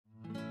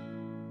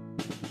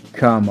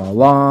Come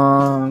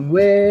along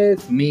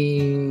with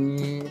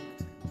me,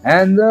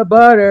 and the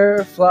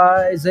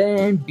butterflies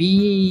and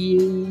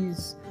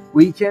bees.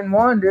 We can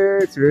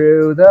wander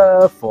through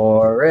the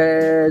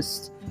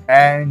forest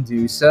and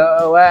do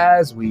so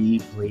as we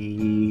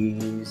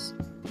please.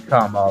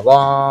 Come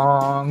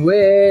along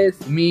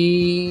with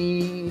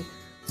me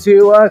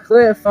to a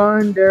cliff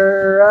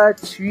under a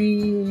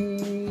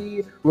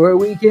tree, where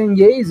we can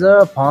gaze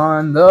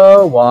upon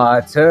the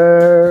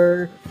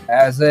water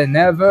as an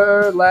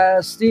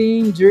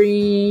everlasting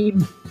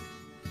dream.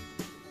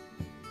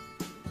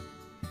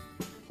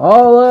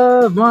 All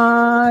of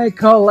my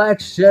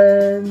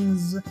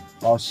collections,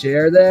 I'll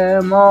share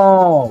them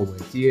all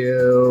with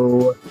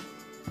you.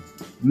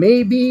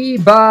 Maybe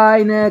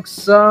by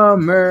next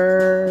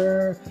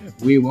summer,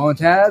 we won't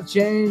have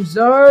changed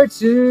our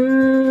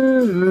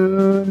tune.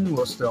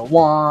 We'll still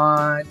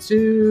want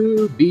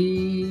to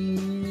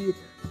be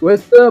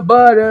with the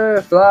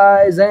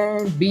butterflies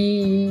and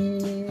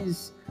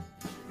bees,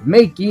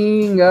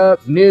 making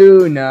up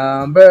new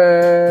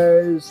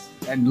numbers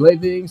and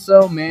living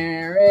so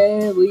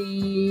merrily.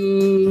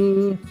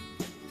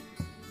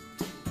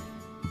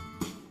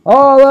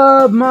 All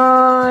of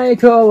my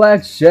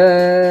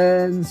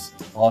collections,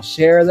 I'll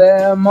share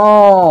them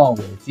all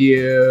with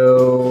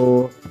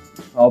you.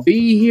 I'll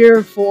be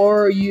here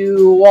for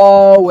you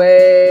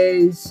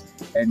always,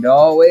 and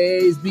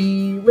always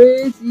be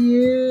with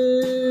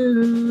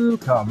you.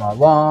 Come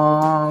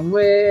along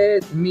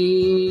with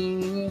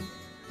me,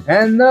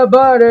 and the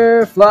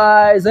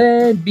butterflies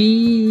and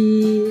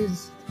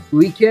bees.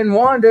 We can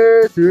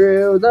wander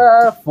through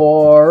the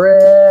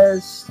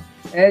forest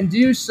and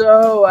do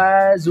so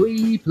as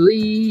we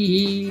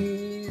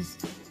please,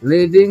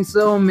 living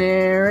so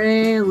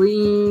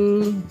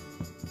merrily.